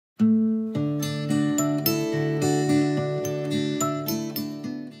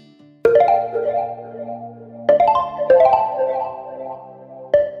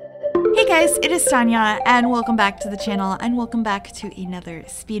is Tanya, and welcome back to the channel, and welcome back to another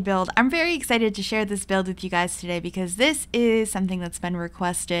speed build. I'm very excited to share this build with you guys today because this is something that's been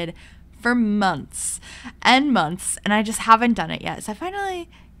requested for months and months, and I just haven't done it yet. So I finally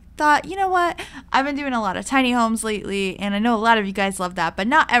thought, you know what, I've been doing a lot of tiny homes lately, and I know a lot of you guys love that, but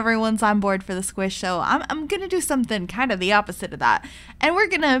not everyone's on board for the squish, so I'm gonna do something kind of the opposite of that, and we're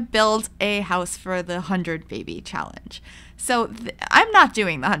gonna build a house for the 100 baby challenge. So I'm not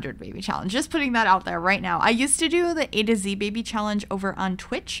doing the 100 baby challenge, just putting that out there right now. I used to do the A to Z baby challenge over on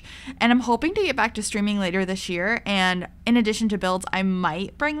Twitch, and I'm hoping to get back to streaming later this year. And in addition to builds, I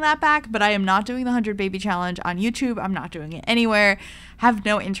might bring that back, but I am not doing the 100 baby challenge on YouTube. I'm not doing it anywhere. Have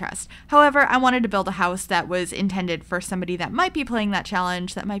no interest. However, I wanted to build a house that was intended for somebody that might be playing that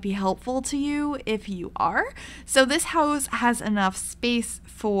challenge, that might be helpful to you if you are. So this house has enough space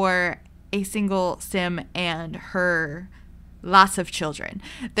for a single sim and her lots of children.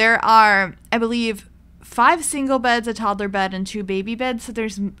 There are, I believe, 5 single beds, a toddler bed, and 2 baby beds. So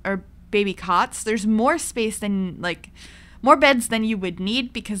or baby cots. There's more space than, more beds than you would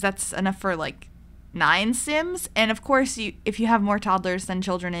need, because that's enough for 9 sims. And of course, if you have more toddlers than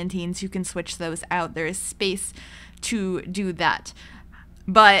children and teens, you can switch those out. There is space to do that.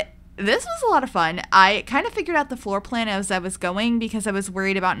 But this was a lot of fun. I kind of figured out the floor plan as I was going because I was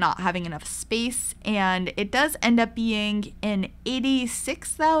worried about not having enough space, and it does end up being an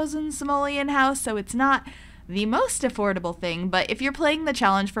 86,000 simoleon house, so it's not the most affordable thing, but if you're playing the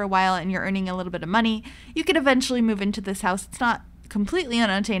challenge for a while and you're earning a little bit of money, you could eventually move into this house. It's not completely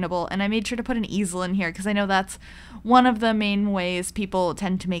unattainable, and I made sure to put an easel in here because I know that's one of the main ways people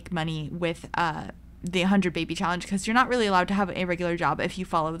tend to make money with the 100 baby challenge, because you're not really allowed to have a regular job if you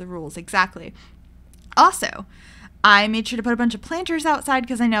follow the rules exactly. Also, I made sure to put a bunch of planters outside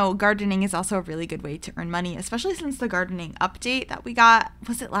because I know gardening is also a really good way to earn money, especially since the gardening update that we got,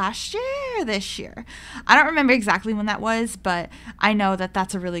 was it last year or this year? I don't remember exactly when that was, but I know that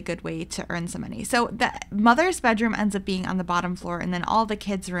that's a really good way to earn some money. So the mother's bedroom ends up being on the bottom floor, and then all the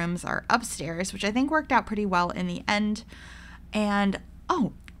kids' rooms are upstairs, which I think worked out pretty well in the end. And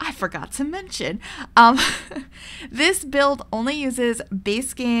oh, I forgot to mention, this build only uses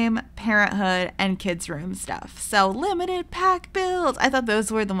base game, parenthood, and kids room stuff. So limited pack builds. I thought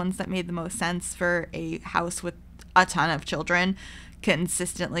those were the ones that made the most sense for a house with a ton of children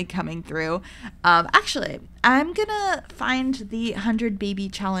consistently coming through. Actually, I'm gonna find the 100 baby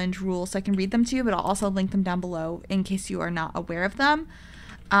challenge rules so I can read them to you, but I'll also link them down below in case you are not aware of them.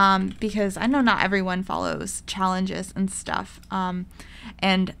 Because I know not everyone follows challenges and stuff.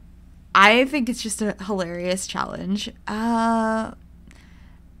 And I think it's just a hilarious challenge. I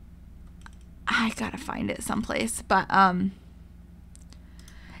gotta find it someplace, but,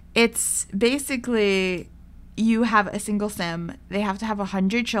 it's basically, you have a single sim. They have to have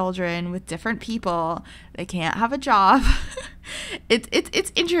 100 children with different people. They can't have a job.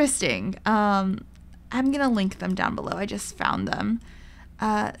 It's interesting. I'm gonna link them down below. I just found them.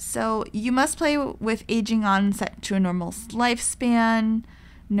 So you must play with aging on set to a normal lifespan,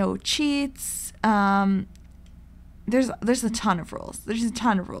 no cheats. There's a ton of rules. There's a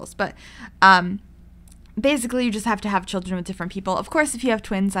ton of rules, but basically you just have to have children with different people. Of course, if you have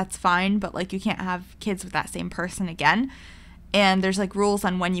twins, that's fine, but you can't have kids with that same person again. And there's rules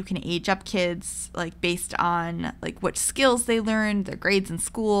on when you can age up kids, based on what skills they learned, their grades in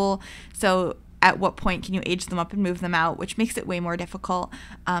school. So at what point can you age them up and move them out, which makes it way more difficult.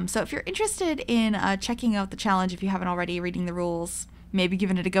 So if you're interested in checking out the challenge, if you haven't already, reading the rules, maybe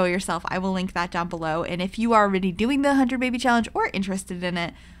giving it a go yourself, I will link that down below. And if you are already doing the 100 baby challenge or interested in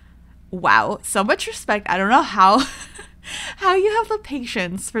it, wow, so much respect. I don't know how how you have the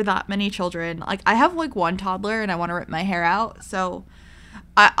patience for that many children. I have 1 toddler and I want to rip my hair out. So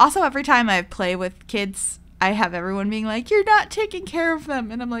also every time I play with kids, I have everyone being like, you're not taking care of them.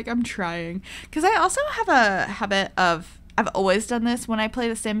 And I'm like, I'm trying. Because I also have a habit of, I've always done this when I play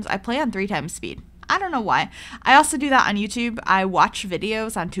The Sims, I play on 3 times speed. I don't know why. I also do that on YouTube. I watch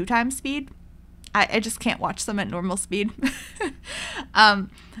videos on 2 times speed. I just can't watch them at normal speed.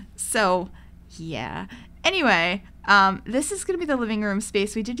 So yeah. Anyway, this is going to be the living room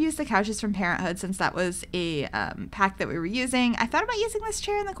space. We did use the couches from Parenthood since that was a pack that we were using. I thought about using this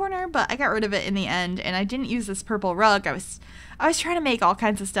chair in the corner, but I got rid of it in the end, and I didn't use this purple rug. I was trying to make all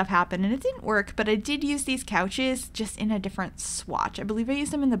kinds of stuff happen, and it didn't work, but I did use these couches just in a different swatch. I believe I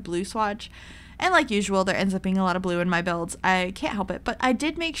used them in the blue swatch, And like usual, there ends up being a lot of blue in my builds. I can't help it, but I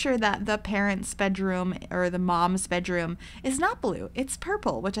did make sure that the parents' bedroom or the mom's bedroom is not blue. It's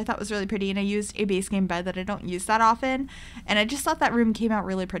purple, which I thought was really pretty, and I used a base game bed that I don't use that often, and I just thought that room came out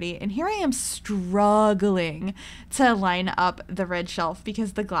really pretty. And here I am struggling to line up the red shelf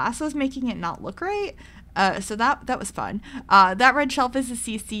because the glass was making it not look right. So that was fun. That red shelf is a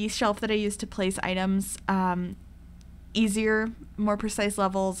CC shelf that I use to place items. Easier, more precise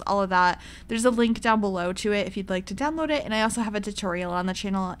levels, all of that. There's a link down below to it if you'd like to download it, and I also have a tutorial on the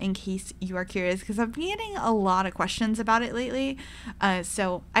channel in case you are curious, because I've been getting a lot of questions about it lately.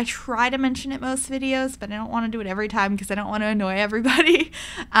 So I try to mention it most videos, but I don't want to do it every time because I don't want to annoy everybody.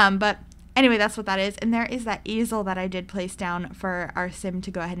 But anyway, that's what that is. And there is that easel that I did place down for our sim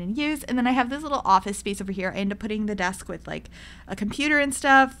to go ahead and use. And then I have this little office space over here. I end up putting the desk with like a computer and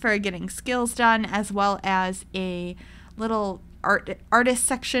stuff for getting skills done, as well as a little artist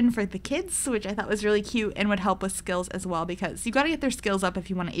section for the kids, which I thought was really cute and would help with skills as well, because you got to get their skills up if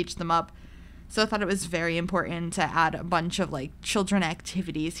you want to age them up. So I thought it was very important to add a bunch of like children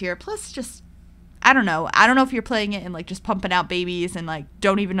activities here. Plus, just I don't know if you're playing it and like just pumping out babies and like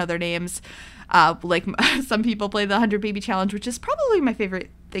don't even know their names. Like some people play the 100 Baby Challenge, which is probably my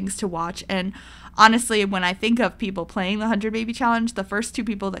favorite things to watch. And honestly, when I think of people playing the 100 Baby Challenge, the first two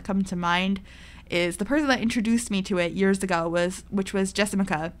people that come to mind is the person that introduced me to it years ago, which was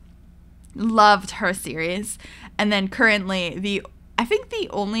Jessica. Loved her series. And then currently I think the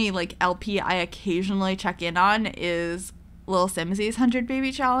only like LP I occasionally check in on is Lil Simsy's 100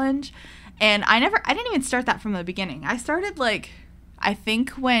 Baby Challenge. And I didn't even start that from the beginning. I started like, I think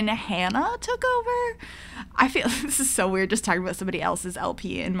when Hannah took over. I feel this is so weird just talking about somebody else's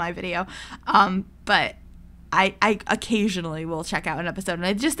LP in my video. But I occasionally will check out an episode, and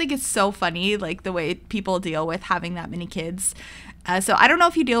I just think it's so funny, like the way people deal with having that many kids. So I don't know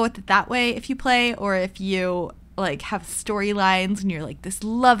if you deal with it that way if you play, or if you like have storylines and you're like this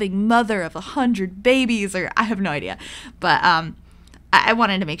loving mother of 100 babies, or I have no idea. But I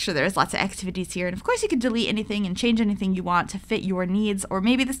wanted to make sure there's lots of activities here. And of course you could delete anything and change anything you want to fit your needs. Or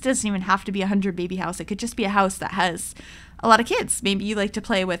maybe this doesn't even have to be a 100 baby house. It could just be a house that has a lot of kids. Maybe you like to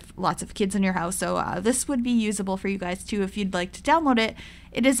play with lots of kids in your house. So this would be usable for you guys too if you'd like to download it.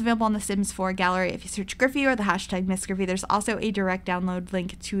 It is available on the Sims 4 gallery. If you search Gryphi or the hashtag MsGryphi, there's also a direct download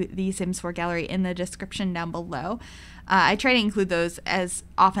link to the Sims 4 gallery in the description down below. I try to include those as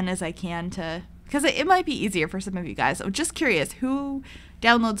often as I can because it might be easier for some of you guys. I'm just curious who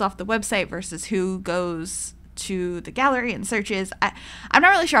downloads off the website versus who goes to the gallery and searches. I'm not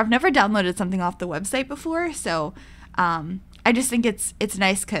really sure. I've never downloaded something off the website before, so I just think it's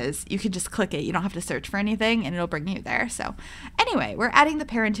nice because you can just click it. You don't have to search for anything, and it'll bring you there. So anyway, we're adding the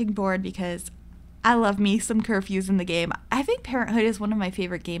parenting board because I love me some curfews in the game. I think Parenthood is one of my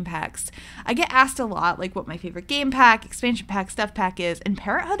favorite game packs. I get asked a lot like what my favorite game pack, expansion pack, stuff pack is, and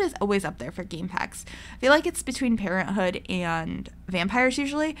Parenthood is always up there for game packs. I feel like it's between Parenthood and Vampires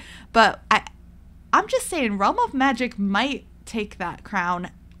usually, but I'm just saying Realm of Magic might take that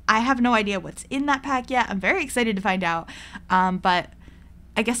crown. I have no idea what's in that pack yet. I'm very excited to find out, but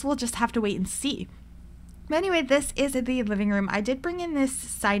I guess we'll just have to wait and see. But anyway, this is the living room. I did bring in this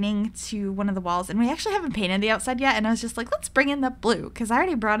siding to one of the walls, and we actually haven't painted the outside yet, and I was just like, let's bring in the blue, because I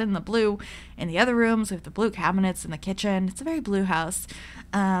already brought in the blue in the other rooms with the blue cabinets in the kitchen. It's a very blue house.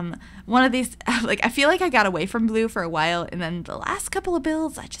 One of these, like, I feel like I got away from blue for a while, and then the last couple of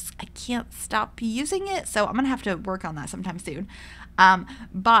builds, I can't stop using it, so I'm gonna have to work on that sometime soon.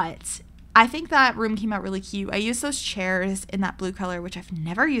 But I think that room came out really cute. I used those chairs in that blue color, which I've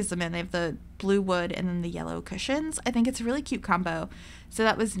never used them in. They have the blue wood and then the yellow cushions. I think it's a really cute combo. So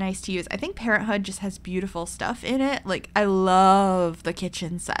that was nice to use. I think Parenthood just has beautiful stuff in it. Like, I love the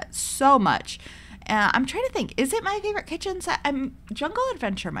kitchen set so much. I'm trying to think, is it my favorite kitchen set? Jungle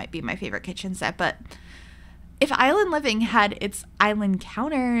Adventure might be my favorite kitchen set, but if Island Living had its island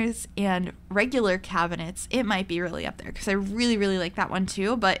counters and regular cabinets, it might be really up there because I really, really like that one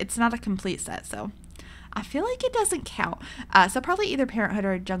too, but it's not a complete set, so I feel like it doesn't count. So probably either Parenthood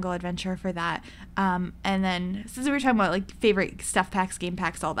or Jungle Adventure for that. And then, since we were talking about like favorite stuff packs, game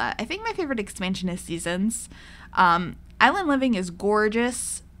packs, all that, I think my favorite expansion is Seasons. Island Living is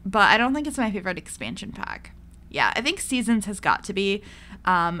gorgeous, but I don't think it's my favorite expansion pack. Yeah, I think Seasons has got to be.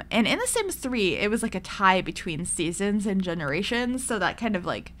 And in The Sims 3, it was like a tie between Seasons and Generations, so that kind of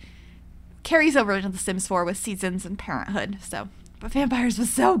like carries over into The Sims 4 with Seasons and Parenthood. So, but Vampires was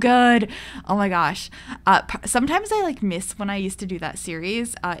so good. Oh my gosh. Sometimes I like miss when I used to do that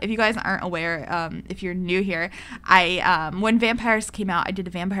series. If you guys aren't aware, if you're new here, when Vampires came out, I did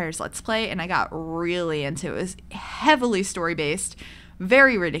a Vampires Let's Play, and I got really into it. It was heavily story-based.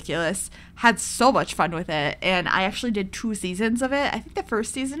 Very ridiculous. Had so much fun with it. And I actually did 2 seasons of it. I think the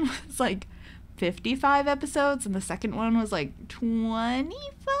first season was like 55 episodes and the second one was like 25,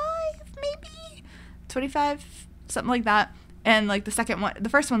 maybe 25, something like that. And like the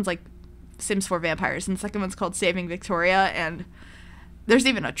first one's like Sims 4 Vampires, and the second one's called Saving Victoria, and there's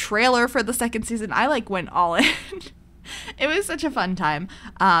even a trailer for the second season. I like went all in. It was such a fun time.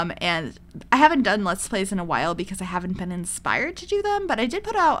 And I haven't done Let's Plays in a while because I haven't been inspired to do them, but I did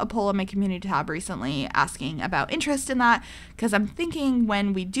put out a poll on my community tab recently asking about interest in that, because I'm thinking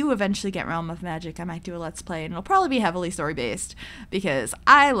when we do eventually get Realm of Magic, I might do a Let's Play, and it'll probably be heavily story-based because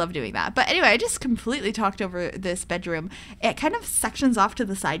I love doing that. But anyway, I just completely talked over this bedroom. It kind of sections off to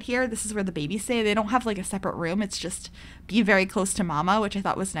the side here. This is where the babies stay. They don't have like a separate room. It's just be very close to mama, which I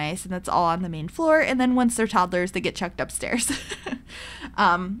thought was nice, and that's all on the main floor. And then once they're toddlers, they get chucked upstairs.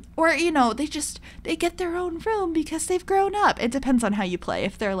 Or, you know, they get their own room because they've grown up. It depends on how you play,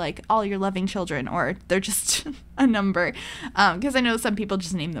 if they're like all your loving children or they're just a number. Because I know some people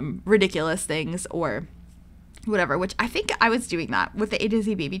just name them ridiculous things or whatever, which I think I was doing that with the A to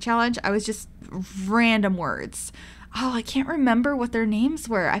Z baby challenge. I was just random words. Oh, I can't remember what their names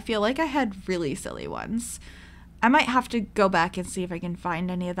were. I feel like I had really silly ones. I might have to go back and see if I can find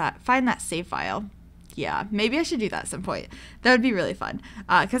any of that, find that save file. Yeah, maybe I should do that at some point. That would be really fun,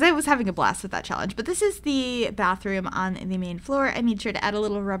 because I was having a blast with that challenge. But this is the bathroom on the main floor. I made sure to add a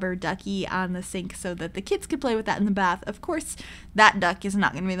little rubber ducky on the sink so that the kids could play with that in the bath. Of course, that duck is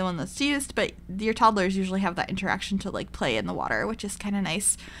not going to be the one that's used, but your toddlers usually have that interaction to like play in the water, which is kind of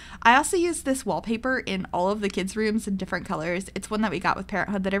nice. I also used this wallpaper in all of the kids' rooms in different colors. It's one that we got with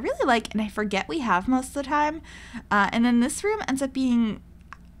Parenthood that I really like, and I forget we have most of the time. And then this room ends up being...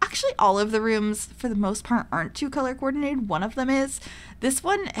 Actually, all of the rooms, for the most part, aren't too color coordinated. One of them is. This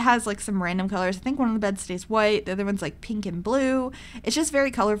one has, like, some random colors. I think one of the beds stays white. The other one's, like, pink and blue. It's just very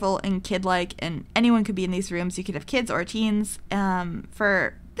colorful and kid-like, and anyone could be in these rooms. You could have kids or teens.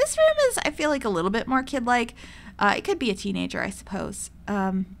 For this room is, I feel like, a little bit more kid-like. It could be a teenager, I suppose.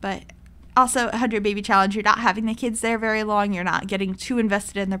 But... Also, 100 Baby Challenge, you're not having the kids there very long. You're not getting too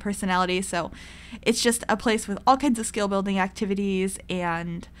invested in their personality. So it's just a place with all kinds of skill building activities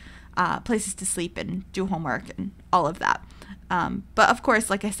and places to sleep and do homework and all of that. But of course,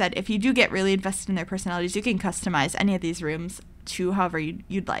 like I said, if you do get really invested in their personalities, you can customize any of these rooms to however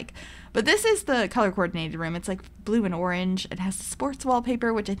you'd like. But this is the color coordinated room. It's like blue and orange. It has the sports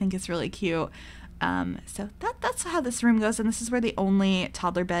wallpaper, which I think is really cute. So that's how this room goes, and this is where the only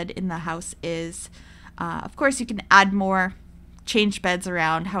toddler bed in the house is. Of course, you can add more, change beds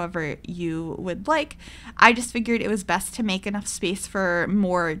around however you would like. I just figured it was best to make enough space for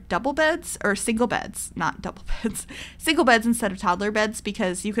more double beds, or single beds, not double beds, single beds instead of toddler beds,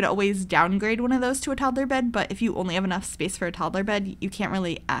 because you could always downgrade one of those to a toddler bed, but if you only have enough space for a toddler bed, you can't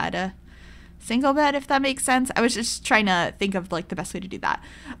really add a single bed, if that makes sense. I was just trying to think of like the best way to do that.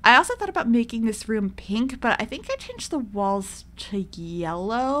 I also thought about making this room pink, but I think I changed the walls to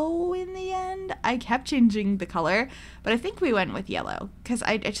yellow in the end. I kept changing the color, but I think we went with yellow because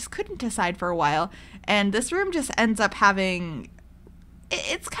I just couldn't decide for a while. And this room just ends up having,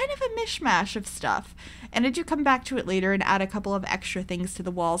 it's kind of a mishmash of stuff. And I do come back to it later and add a couple of extra things to the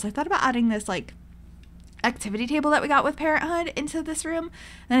walls. I thought about adding this like activity table that we got with Parenthood into this room, and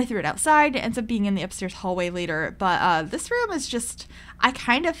then I threw it outside. It ends up being in the upstairs hallway later, but this room is just, I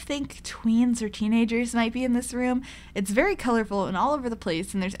kind of think tweens or teenagers might be in this room. It's very colorful and all over the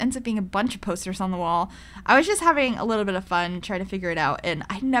place, and there's ends up being a bunch of posters on the wall. I was just having a little bit of fun trying to figure it out, and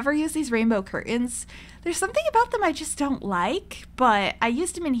I never use these rainbow curtains. There's something about them I just don't like, but I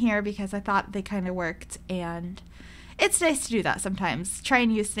used them in here because I thought they kind of worked, and it's nice to do that sometimes. Try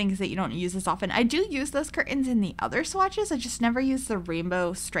and use things that you don't use as often. I do use those curtains in the other swatches. I just never use the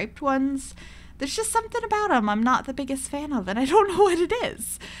rainbow striped ones. There's just something about them I'm not the biggest fan of, and I don't know what it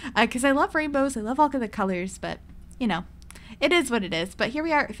is. Because I love rainbows. I love all of the colors, but, you know, it is what it is. But here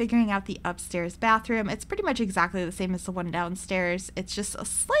we are figuring out the upstairs bathroom. It's pretty much exactly the same as the one downstairs. It's just a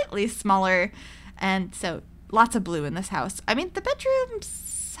slightly smaller, and so lots of blue in this house. I mean, the bedrooms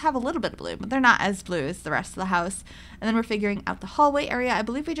have a little bit of blue, but they're not as blue as the rest of the house. And then we're figuring out the hallway area. I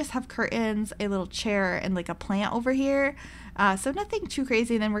believe we just have curtains, a little chair, and like a plant over here. So nothing too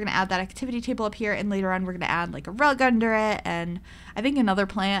crazy. Then we're going to add that activity table up here, and later on we're going to add like a rug under it, and I think another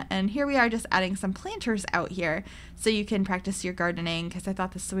plant. And here we are just adding some planters out here so you can practice your gardening, because I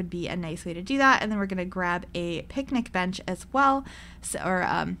thought this would be a nice way to do that. And then we're going to grab a picnic bench as well. So, or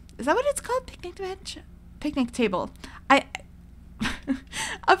is that what it's called? Picnic bench? Picnic table.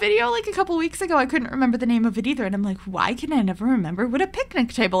 a video like a couple weeks ago. I couldn't remember the name of it either, and I'm like, why can I never remember what a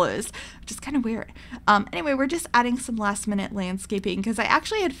picnic table is? Which is kind of weird. Anyway, we're just adding some last minute landscaping because I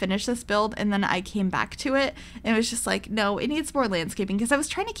actually had finished this build and then I came back to it and it was just like, no, it needs more landscaping, because I was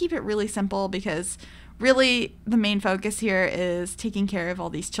trying to keep it really simple, because really the main focus here is taking care of all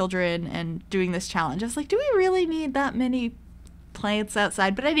these children and doing this challenge. I was like, do we really need that many plants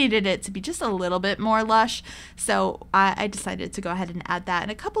outside? But I needed it to be just a little bit more lush, so I decided to go ahead and add that and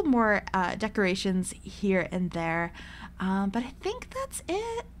a couple more decorations here and there. But I think that's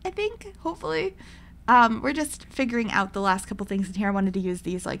it. Hopefully we're just figuring out the last couple things in here. I wanted to use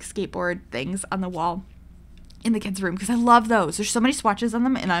these like skateboard things on the wall in the kids' room because I love those. There's so many swatches on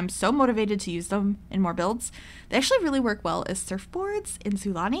them and I'm so motivated to use them in more builds. They actually really work well as surfboards in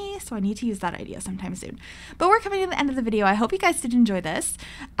Sulani, so I need to use that idea sometime soon. But we're coming to the end of the video. I hope you guys did enjoy this.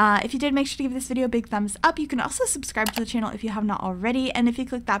 If you did, make sure to give this video a big thumbs up. You can also subscribe to the channel if you have not already, and if you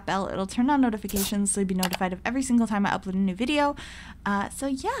click that bell, it'll turn on notifications so you'll be notified of every single time I upload a new video. So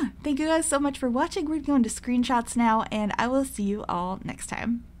yeah, thank you guys so much for watching. We're going to screenshots now, and I will see you all next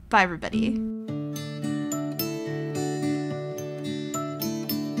time. Bye, everybody.